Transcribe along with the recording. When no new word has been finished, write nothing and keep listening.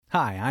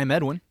Hi, I'm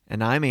Edwin.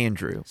 And I'm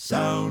Andrew.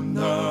 Sound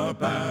the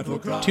battle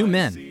cry. 2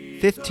 men,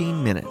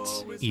 15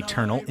 minutes.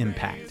 eternal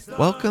impact.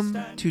 Welcome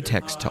to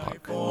Text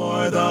Talk.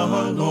 For the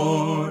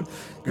Lord,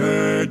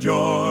 gird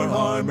your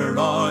armor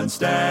on,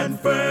 stand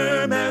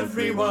firm,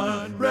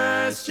 everyone.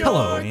 Rest your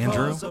Hello,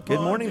 Andrew. cause upon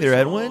Good morning his there,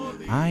 Edwin.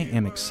 I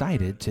am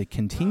excited to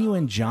continue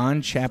in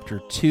John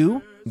chapter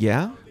 2.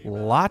 Yeah?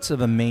 Lots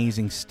of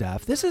amazing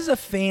stuff. This is a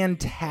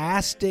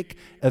fantastic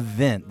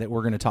event that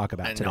we're going to talk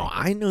about today. No,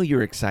 I know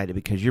you're excited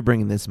because you're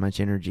bringing this much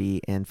energy,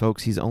 and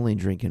folks, he's only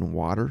drinking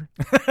water.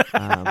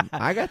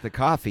 I got the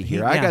coffee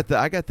here. Yeah.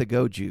 I got the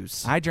go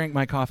juice. I drank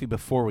my coffee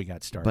before we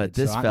got started. But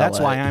this so fella, that's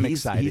why I'm he's,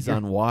 excited. He's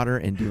on water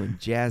and doing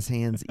jazz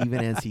hands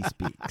even as he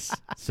speaks.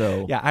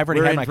 So Yeah, I've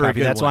already we're had in my for a coffee.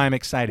 good That's one. why I'm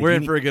excited. We're You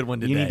in need- for a good one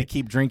today. You need to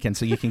keep drinking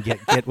so you can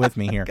get with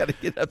me here. Got to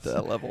get up to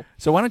that level.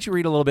 So why don't you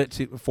read a little bit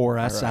for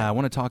us? All right. I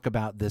want to talk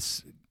about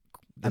this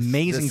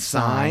amazing The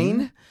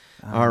sign.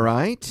 All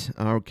right.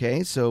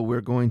 Okay, so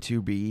we're going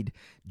to read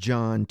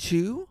John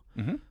 2,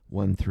 Mhm.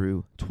 1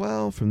 through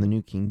 12 from the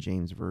New King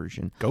James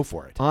Version. Go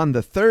for it. On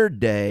the third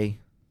day,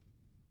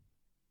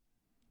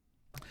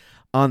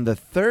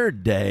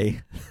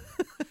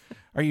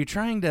 Are you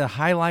trying to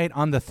highlight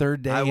on the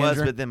third day? I was,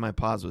 Andrew? but then my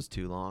pause was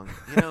too long.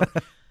 You know,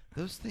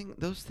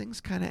 those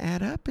things kind of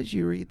add up as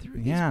you read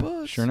through Yeah, these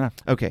books. sure enough.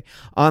 Okay.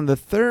 On the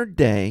third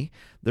day,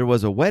 there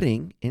was a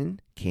wedding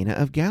in Cana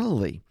of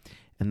Galilee,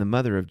 and the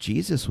mother of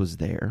Jesus was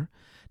there.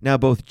 Now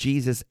both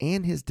Jesus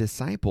and his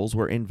disciples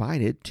were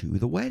invited to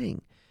the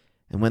wedding.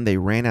 And when they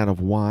ran out of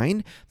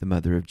wine, the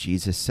mother of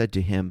Jesus said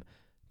to him,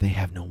 "They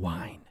have no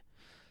wine."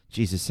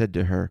 Jesus said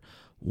to her,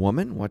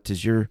 "Woman, what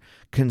does your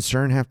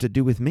concern have to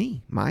do with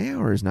me? My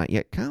hour is not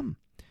yet come."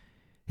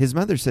 His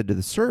mother said to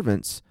the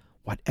servants,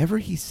 "Whatever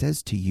he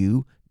says to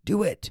you,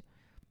 do it."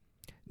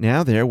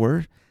 Now there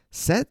were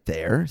set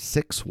there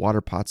 6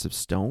 water pots of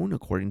stone,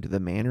 according to the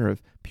manner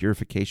of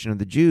purification of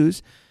the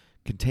Jews,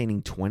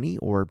 containing 20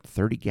 or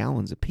 30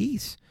 gallons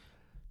apiece.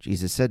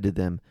 Jesus said to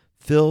them,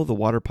 "Fill the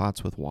water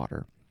pots with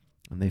water."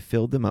 And they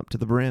filled them up to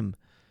the brim.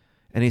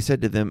 And he said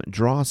to them,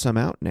 "Draw some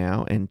out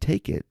now and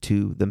take it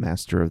to the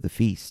master of the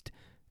feast."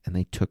 And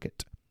they took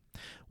it.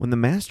 When the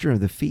master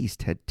of the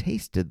feast had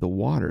tasted the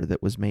water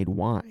that was made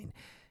wine,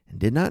 and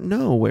did not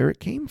know where it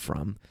came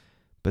from,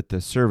 but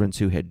the servants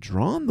who had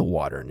drawn the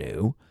water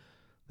knew,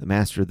 the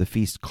master of the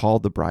feast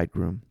called the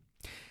bridegroom.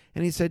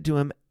 And he said to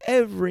him,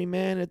 "Every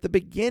man at the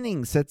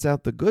beginning sets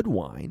out the good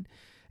wine,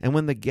 and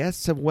when the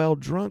guests have well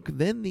drunk,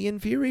 then the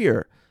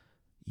inferior.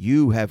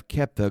 You have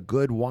kept the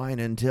good wine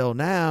until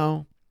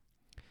now."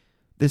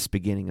 This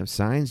beginning of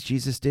signs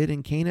Jesus did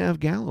in Cana of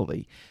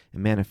Galilee,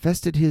 and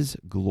manifested his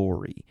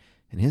glory,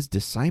 and his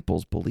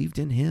disciples believed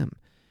in him.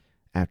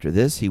 After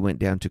this he went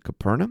down to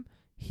Capernaum,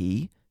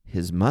 he,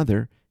 his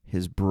mother,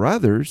 his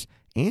brothers,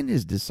 and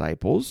his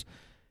disciples,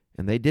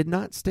 and they did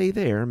not stay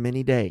there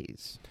many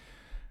days.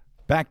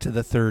 Back to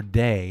the third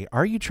day.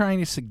 Are you trying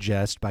to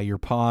suggest by your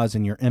pause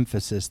and your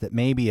emphasis that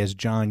maybe as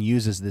John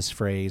uses this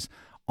phrase,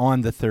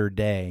 on the third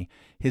day,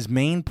 his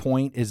main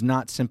point is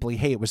not simply,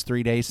 hey, it was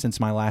 3 days since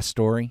my last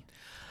story?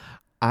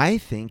 I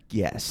think,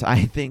 yes.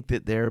 I think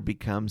that there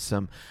becomes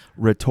some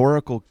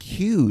rhetorical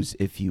cues,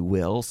 if you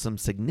will, some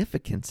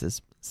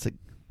significances.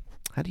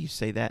 How do you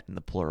say that in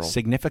the plural?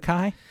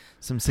 Significi?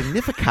 Some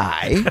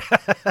significi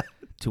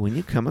to when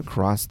you come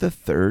across the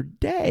third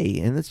day.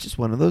 And it's just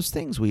one of those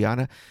things. We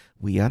ought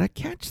to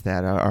catch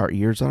that. Our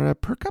ears ought to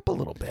perk up a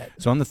little bit.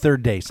 So on the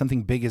third day,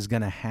 something big is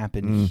going to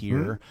happen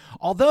here.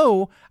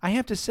 Although, I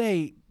have to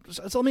say,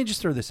 so let me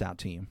just throw this out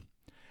to you.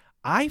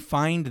 I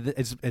find that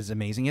as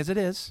amazing as it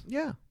is,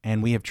 Yeah.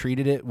 and we have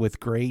treated it with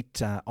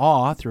great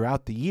awe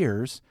throughout the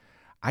years,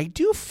 I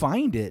do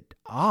find it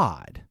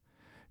odd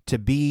to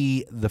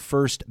be the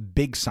first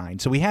big sign.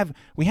 So we have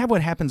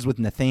what happens with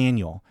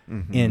Nathaniel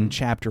in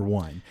chapter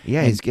 1. Yeah,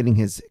 And- he's getting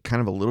his kind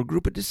of a little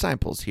group of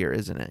disciples here,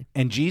 isn't he?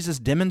 And Jesus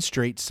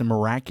demonstrates some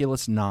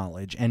miraculous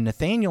knowledge. And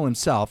Nathanael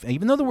himself,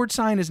 even though the word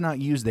sign is not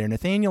used there,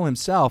 Nathanael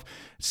himself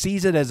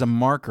sees it as a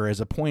marker, as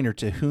a pointer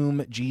to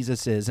whom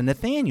Jesus is. And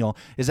Nathanael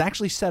is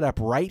actually set up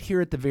right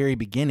here at the very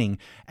beginning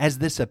as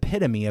this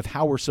epitome of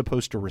how we're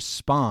supposed to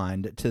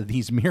respond to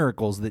these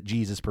miracles that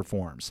Jesus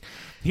performs.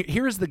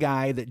 Here is the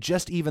guy that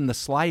just even the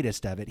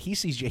slightest of it, he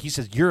says,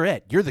 "You're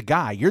it. You're the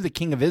guy. You're the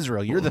king of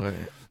Israel.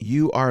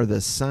 You are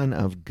the Son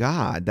of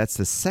God." That's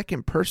the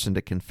second person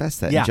to confess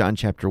that Yeah. in John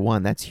chapter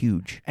 1. That's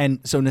huge. And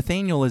so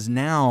Nathanael is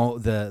now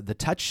the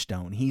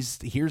touchstone. Here's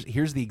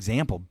the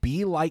example.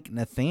 Be like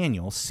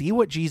Nathanael, see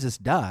what Jesus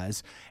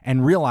does,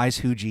 and realize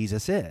who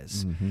Jesus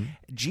is.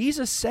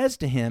 Jesus says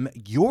to him,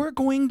 "You're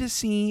going to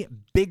see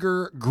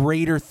bigger,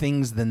 greater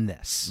things than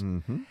this."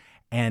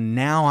 And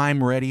now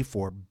I'm ready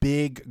for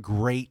big,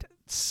 great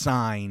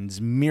signs,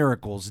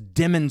 miracles,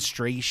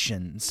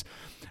 demonstrations.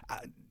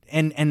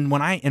 And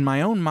when in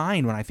my own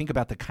mind, when I think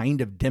about the kind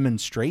of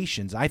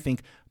demonstrations, I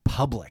think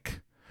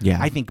public. Yeah.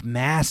 I think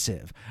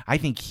massive. I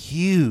think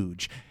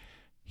huge.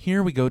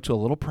 Here we go to a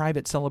little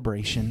private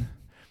celebration.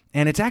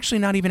 And it's actually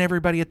not even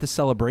everybody at the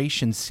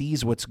celebration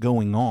sees what's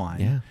going on.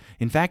 Yeah.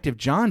 In fact, if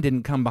John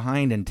didn't come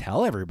behind and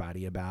tell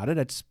everybody about it,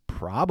 it's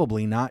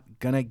probably not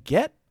going to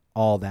get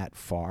all that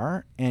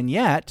far. And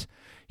yet,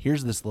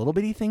 here's this little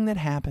bitty thing that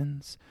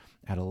happens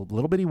at a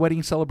little bitty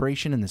wedding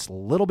celebration in this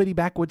little bitty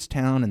backwoods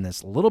town in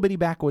this little bitty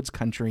backwoods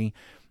country,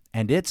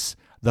 and it's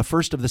the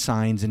first of the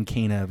signs in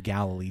Cana of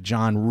Galilee.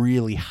 John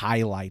really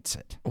highlights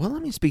it. Well,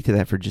 let me speak to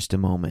that for just a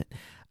moment,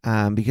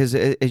 because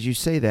as you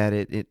say that,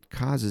 it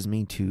causes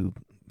me to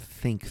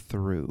think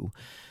through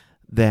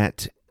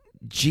that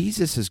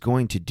Jesus is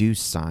going to do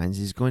signs,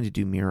 he's going to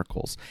do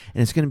miracles,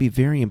 and it's going to be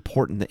very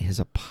important that his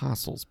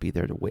apostles be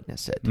there to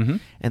witness it. Mm-hmm.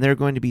 And there are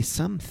going to be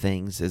some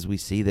things, as we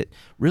see, that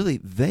really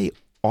they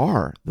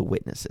are the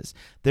witnesses.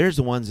 There's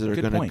the ones that are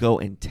going to go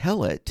and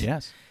tell it.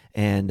 Yes.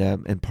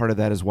 And part of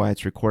that is why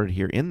it's recorded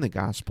here in the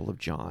Gospel of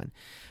John.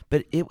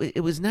 But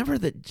it was never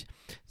that.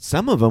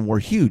 Some of them were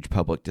huge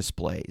public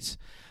displays,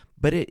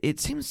 but it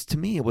seems to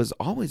me it was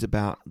always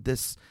about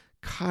this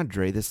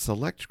cadre, this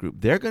select group.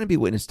 They're going to be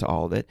witness to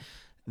all of it.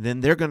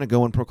 Then they're going to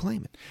go and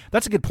proclaim it.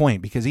 That's a good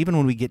point, because even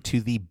when we get to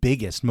the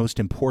biggest,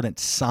 most important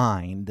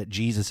sign that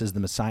Jesus is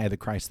the Messiah, the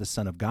Christ, the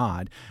Son of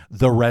God,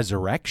 the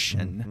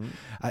resurrection,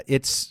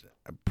 it's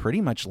pretty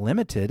much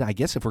limited, I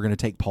guess, if we're going to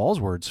take Paul's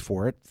words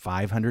for it,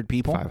 500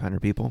 people.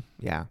 500 people,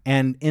 yeah.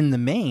 And in the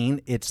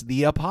main, it's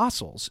the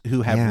apostles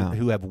who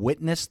have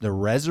witnessed the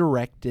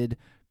resurrected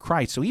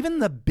Christ. So even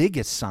the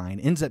biggest sign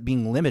ends up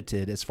being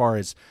limited as far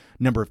as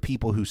number of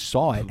people who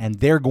saw it, and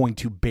they're going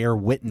to bear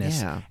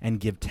witness and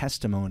give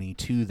testimony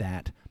to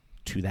that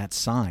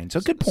sign. So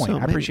good point.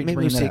 I appreciate you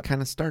bringing that up. Maybe we see it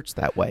kind of starts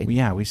that way.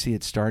 Yeah, we see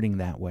it starting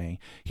that way.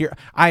 Here,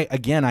 I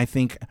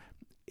think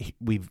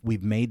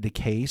we've made the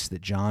case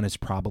that John is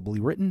probably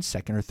written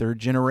second or third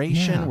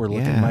generation. Yeah, we're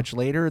looking much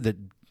later. The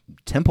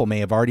temple may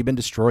have already been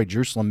destroyed.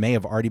 Jerusalem may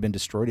have already been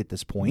destroyed at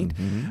this point.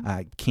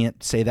 I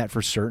can't say that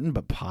for certain,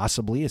 but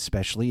possibly,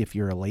 especially if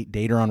you're a late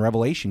dater on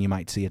Revelation, you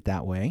might see it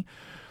that way.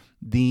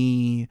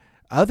 The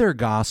other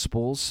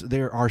Gospels,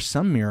 there are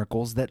some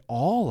miracles that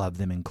all of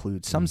them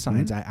include some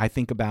signs. I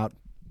think about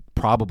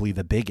probably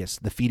the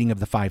biggest, the feeding of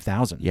the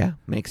 5,000. Yeah,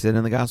 makes it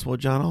in the Gospel of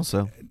John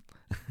also.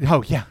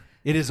 Oh, yeah.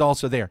 It is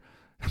also there.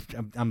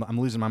 I'm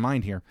losing my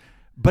mind here.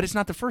 But it's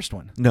not the first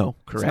one. No,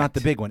 correct. It's not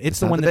the big one. It's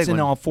the one that's in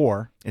all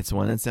four. It's the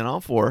one that's in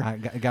all four. I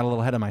got a little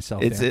ahead of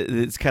myself there.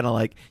 It's kind of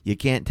like you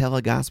can't tell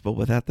a gospel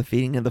without the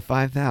feeding of the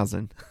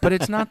 5,000. But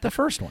it's not the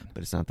first one.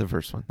 But it's not the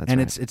first one. That's and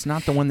right. it's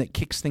not the one that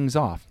kicks things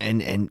off.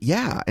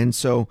 And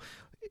so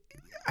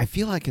I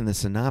feel like in the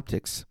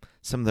synoptics,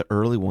 some of the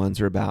early ones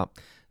are about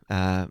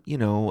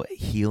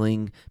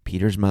healing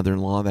Peter's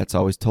mother-in-law. That's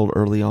always told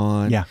early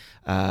on.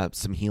 Yeah.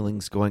 Some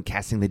healings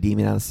casting the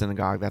demon out of the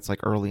synagogue. That's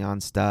like early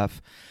on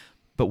stuff.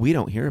 But we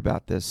don't hear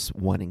about this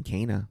one in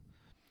Cana.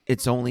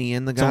 It's only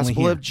in the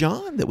Gospel of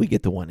John that we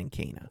get the one in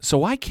Cana. So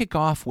why kick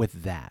off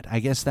with that? I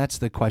guess that's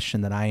the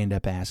question that I end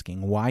up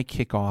asking. Why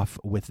kick off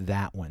with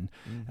that one?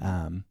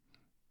 And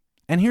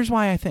here's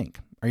why I think.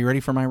 Are you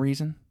ready for my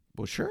reason?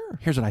 Well, sure.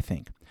 Here's what I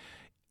think.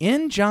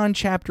 In John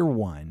chapter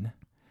 1,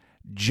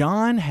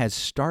 John has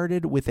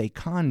started with a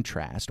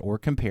contrast or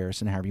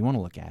comparison, however you want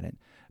to look at it,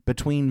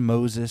 between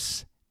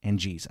Moses and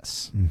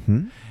Jesus.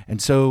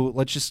 And so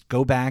let's just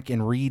go back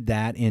and read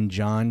that in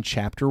John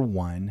chapter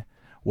 1.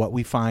 What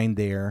we find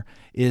there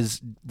is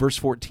verse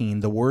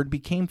 14, the Word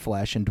became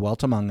flesh and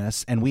dwelt among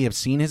us, and we have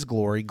seen his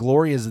glory.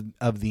 Glory is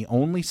of the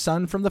only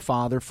Son from the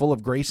Father, full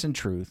of grace and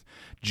truth.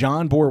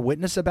 John bore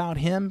witness about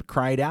him,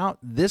 cried out,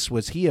 "This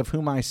was he of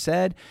whom I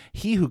said,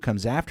 he who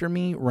comes after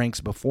me ranks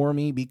before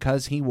me,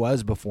 because he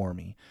was before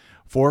me.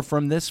 For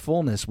from this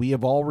fullness we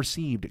have all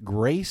received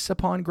grace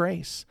upon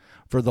grace.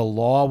 For the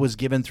law was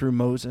given through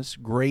Moses,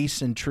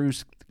 grace and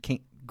truth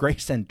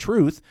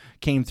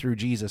came through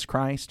Jesus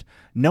Christ.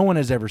 No one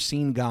has ever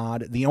seen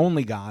God, the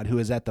only God who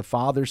is at the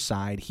Father's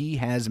side. He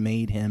has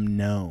made him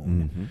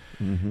known."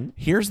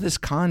 Here's this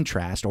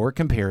contrast or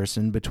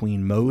comparison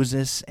between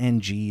Moses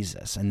and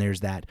Jesus. And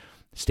there's that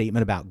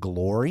statement about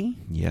glory.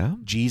 Yeah.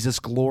 Jesus'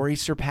 glory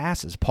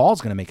surpasses.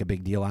 Paul's going to make a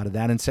big deal out of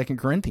that in 2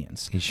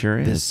 Corinthians. He sure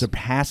is. The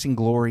surpassing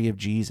glory of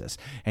Jesus.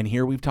 And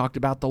here we've talked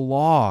about the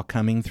law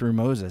coming through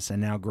Moses, and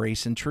now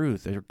grace and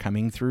truth are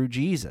coming through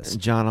Jesus.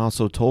 John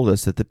also told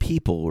us that the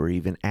people were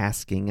even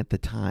asking at the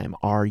time,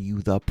 "Are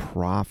you the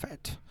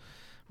prophet?"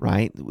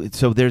 Right?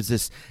 So there's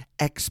this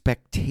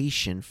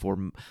expectation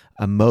for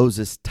a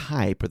Moses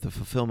type or the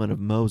fulfillment of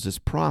Moses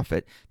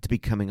prophet to be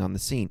coming on the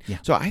scene. Yeah.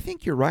 So I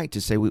think you're right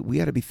to say we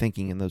ought to be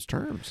thinking in those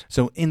terms.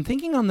 So in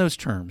thinking on those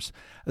terms,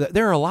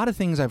 there are a lot of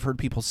things I've heard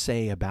people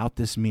say about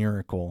this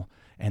miracle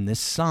and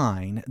this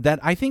sign that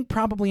I think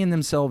probably in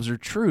themselves are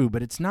true,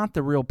 but it's not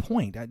the real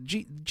point.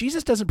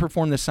 Jesus doesn't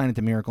perform this sign at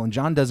the miracle, and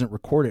John doesn't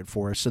record it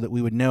for us so that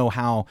we would know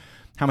how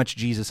much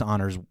Jesus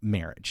honors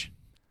marriage.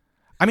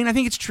 I mean, I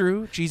think it's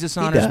true. Jesus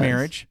honors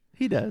marriage.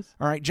 He does.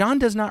 All right. John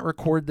does not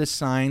record this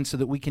sign so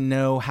that we can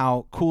know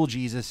how cool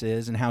Jesus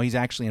is and how he's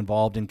actually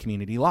involved in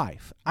community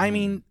life. I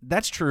mean,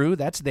 that's true.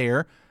 That's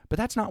there. But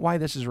that's not why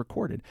this is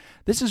recorded.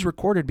 This is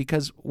recorded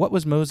because what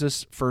was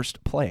Moses'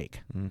 first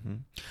plague?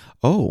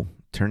 Oh,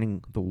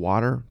 turning the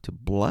water to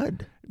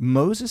blood.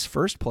 Moses'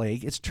 first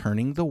plague is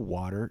turning the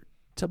water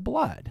to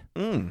blood.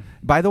 Mm.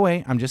 By the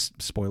way, I'm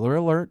just, spoiler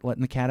alert,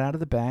 letting the cat out of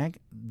the bag.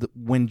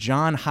 When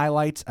John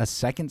highlights a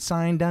second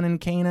sign done in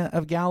Cana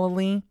of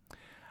Galilee,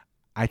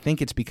 I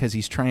think it's because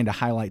he's trying to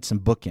highlight some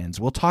bookends.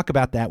 We'll talk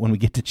about that when we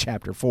get to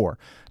chapter 4.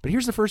 But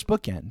here's the first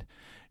bookend.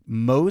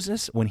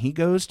 Moses, when he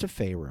goes to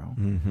Pharaoh,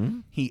 Mm-hmm.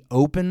 he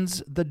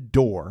opens the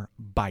door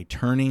by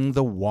turning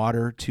the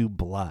water to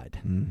blood.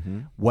 Mm-hmm.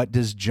 What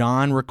does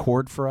John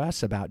record for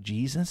us about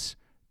Jesus?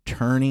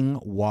 Turning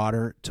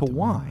water to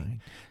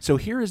wine. So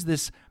here is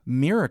this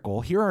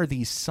miracle. Here are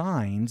these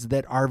signs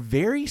that are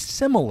very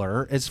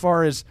similar as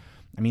far as,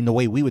 the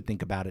way we would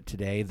think about it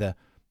today, the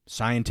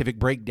scientific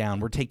breakdown.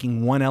 We're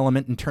taking one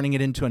element and turning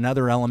it into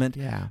another element.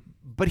 Yeah.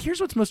 But here's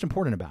what's most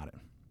important about it.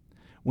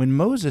 When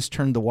Moses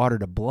turned the water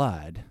to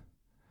blood,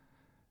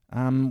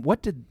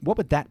 what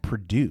would that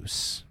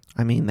produce?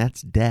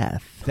 That's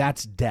death.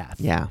 That's death.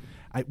 Yeah.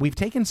 We've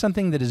taken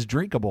something that is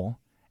drinkable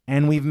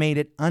and we've made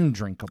it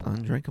undrinkable.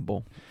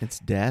 Undrinkable. It's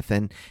death,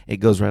 and it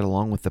goes right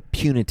along with the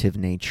punitive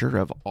nature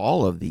of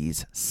all of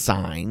these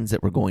signs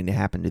that were going to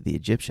happen to the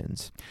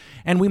Egyptians.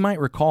 And we might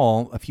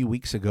recall a few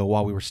weeks ago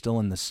while we were still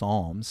in the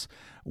Psalms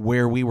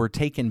where we were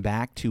taken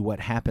back to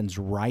what happens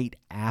right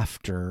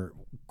after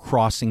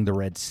crossing the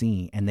Red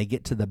Sea and they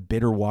get to the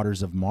bitter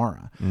waters of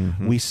Marah.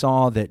 Mm-hmm. We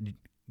saw that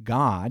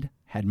God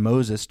had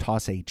Moses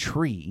toss a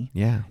tree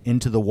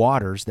into the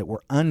waters that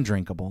were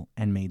undrinkable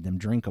and made them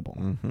drinkable.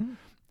 Mm-hmm.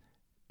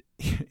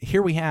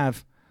 Here we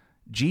have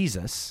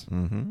Jesus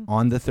Mm-hmm.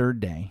 on the third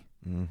day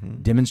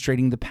Mm-hmm.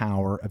 demonstrating the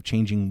power of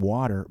changing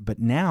water, but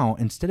now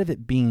instead of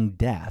it being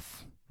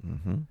death,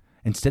 Mm-hmm.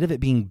 instead of it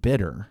being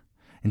bitter,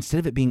 instead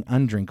of it being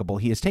undrinkable,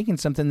 he has taken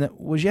something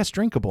that was, yes,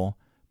 drinkable,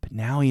 but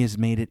now he has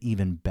made it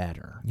even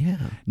better.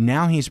 Yeah.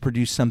 Now he's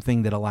produced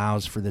something that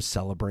allows for the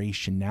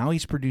celebration. Now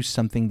he's produced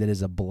something that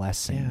is a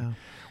blessing. Yeah.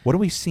 What do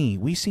we see?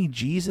 We see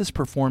Jesus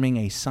performing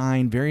a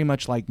sign very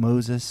much like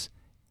Moses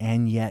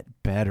and yet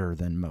better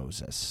than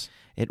Moses.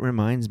 It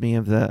reminds me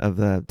of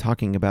the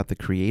talking about the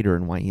Creator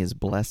and why He is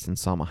blessed in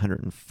Psalm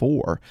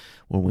 104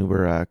 when we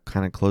were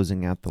kind of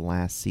closing out the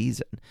last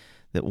season.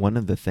 That one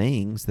of the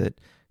things that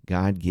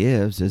God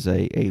gives is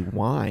a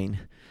wine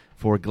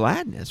for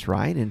gladness,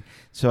 right? And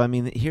so,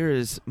 here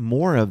is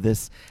more of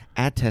this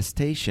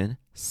attestation,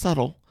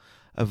 subtle,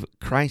 of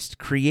Christ,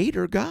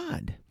 Creator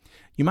God.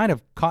 You might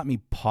have caught me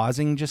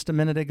pausing just a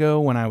minute ago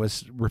when I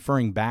was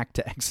referring back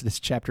to Exodus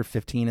chapter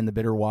 15 in the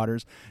bitter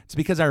waters. It's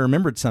because I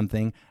remembered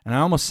something, and I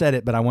almost said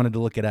it, but I wanted to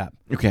look it up.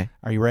 Okay.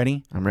 Are you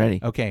ready? I'm ready.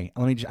 Okay,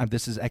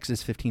 this is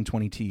Exodus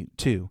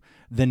 15:22.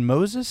 Then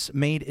Moses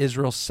made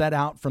Israel set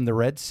out from the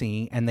Red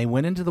Sea, and they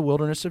went into the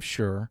wilderness of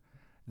Shur.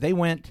 They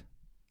went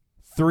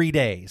 3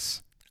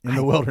 days in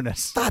the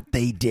wilderness. Thought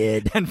they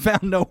did. And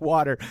found no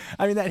water.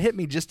 That hit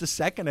me just a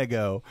second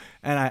ago,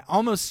 and I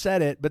almost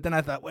said it, but then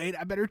I thought, wait,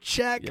 I better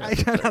check. Yeah.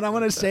 I don't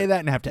want to say that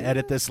and have to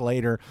edit this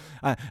later.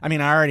 I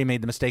already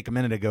made the mistake a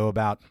minute ago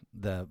about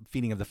the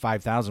feeding of the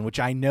 5,000, which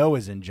I know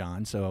is in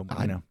John, so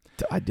I know.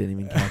 I didn't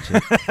even catch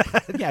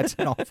it. Yeah, it's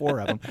in all 4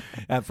 of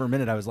them. For a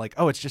minute, I was like,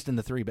 oh, it's just in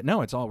the 3. But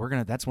no, it's all,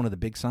 that's one of the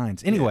big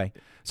signs. Anyway,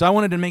 So I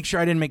wanted to make sure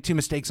I didn't make 2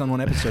 mistakes on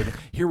one episode.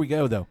 Here we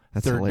go, though.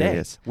 That's Third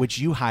hilarious. day, which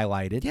you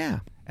highlighted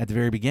at the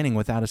very beginning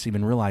without us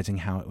even realizing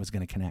how it was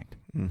going to connect.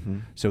 Mm-hmm.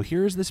 So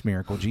here's this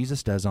miracle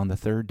Jesus does on the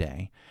third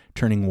day,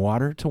 turning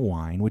water to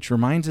wine, which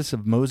reminds us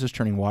of Moses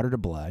turning water to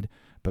blood,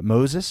 but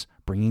Moses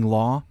bringing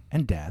law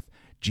and death.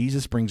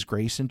 Jesus brings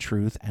grace and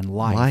truth and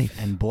life.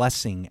 And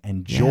blessing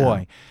and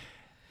joy.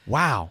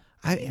 Wow.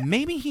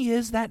 Maybe he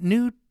is that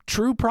new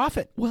true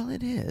prophet. Well,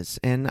 it is,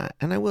 and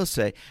I will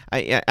say,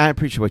 I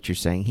appreciate what you're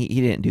saying. He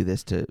didn't do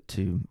this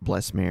to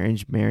bless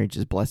marriage. Marriage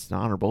is blessed and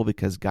honorable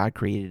because God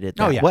created it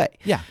that way.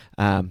 Yeah.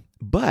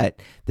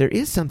 But there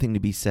is something to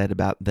be said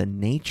about the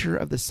nature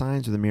of the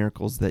signs or the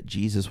miracles that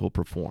Jesus will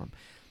perform.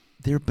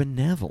 They're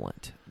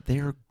benevolent.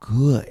 They're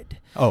good.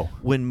 Oh.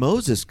 When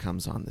Moses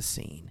comes on the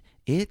scene,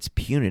 it's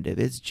punitive,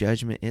 it's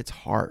judgment, it's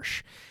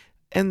harsh.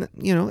 And,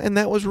 and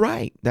that was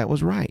right. That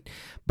was right.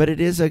 But it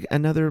is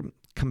another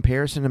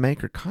comparison to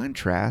make or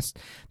contrast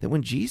that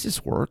when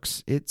Jesus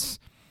works, it's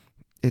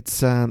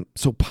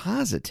so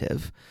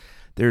positive.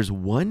 There's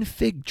one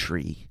fig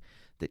tree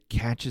that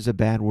catches a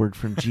bad word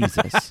from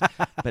Jesus.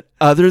 But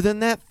other than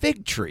that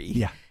fig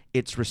tree,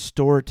 it's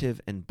restorative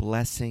and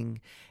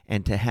blessing.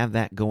 And to have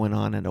that going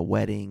on at a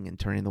wedding and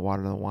turning the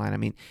water to the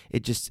wine,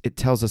 it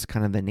tells us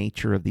kind of the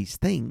nature of these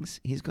things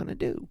he's going to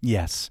do.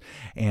 Yes.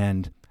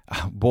 And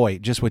boy,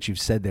 just what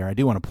you've said there, I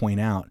do want to point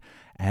out,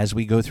 as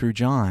we go through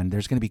John,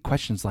 there's going to be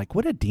questions like,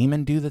 would a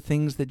demon do the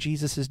things that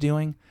Jesus is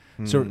doing?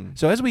 So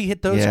as we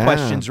hit those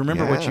questions,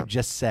 remember what you've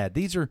just said.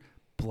 These are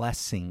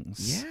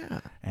blessings. Yeah.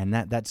 And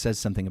that says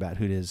something about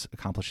who is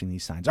accomplishing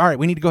these signs. All right,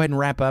 we need to go ahead and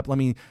wrap up. Let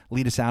me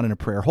lead us out in a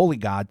prayer. Holy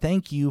God,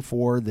 thank you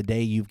for the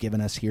day you've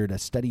given us here to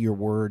study your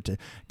word, to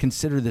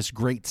consider this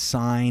great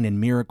sign and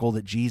miracle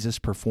that Jesus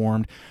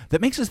performed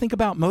that makes us think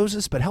about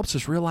Moses, but helps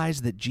us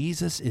realize that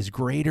Jesus is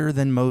greater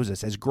than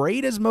Moses. As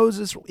great as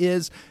Moses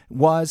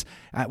was,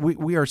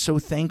 we are so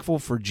thankful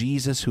for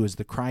Jesus, who is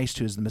the Christ,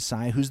 who is the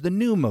Messiah, who's the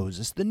new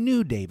Moses, the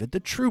new David, the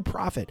true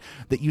prophet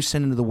that you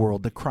sent into the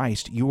world, the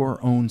Christ,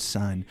 your own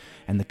Son,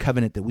 and the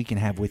covenant that we can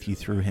have with you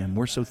through him.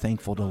 We're so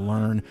thankful to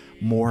learn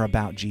more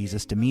about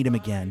Jesus, to meet him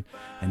again,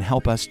 and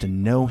help us to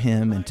know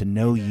him and to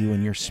know you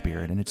and your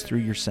Spirit. And it's through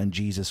your Son,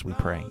 Jesus, we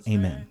pray.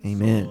 Amen.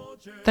 Amen.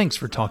 Thanks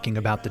for talking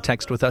about the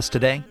text with us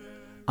today.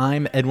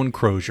 I'm Edwin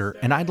Crozier,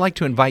 and I'd like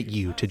to invite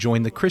you to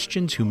join the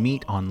Christians who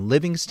meet on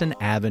Livingston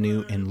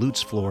Avenue in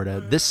Lutz,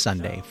 Florida this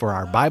Sunday for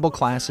our Bible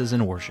classes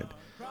and worship.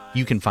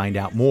 You can find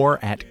out more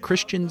at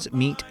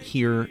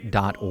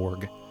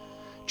christiansmeethere.org.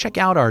 Check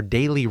out our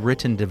daily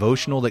written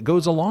devotional that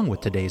goes along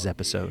with today's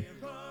episode.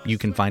 You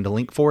can find a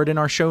link for it in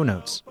our show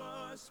notes.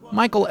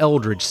 Michael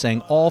Eldridge sang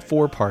all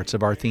 4 parts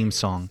of our theme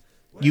song.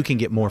 You can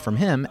get more from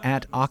him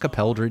at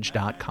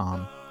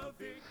acapeldridge.com.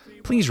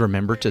 Please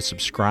remember to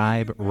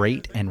subscribe,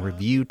 rate, and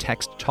review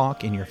Text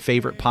Talk in your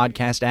favorite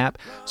podcast app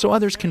so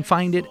others can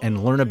find it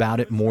and learn about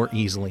it more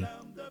easily.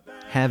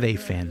 Have a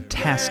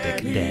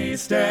fantastic day.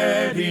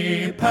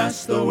 Steady,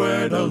 pass the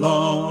word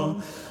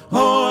along.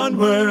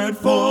 Onward,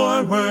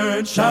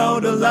 forward,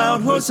 shout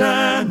aloud,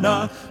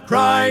 Hosanna.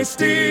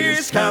 Christ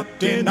is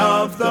captain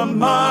of the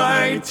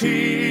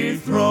mighty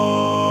throne.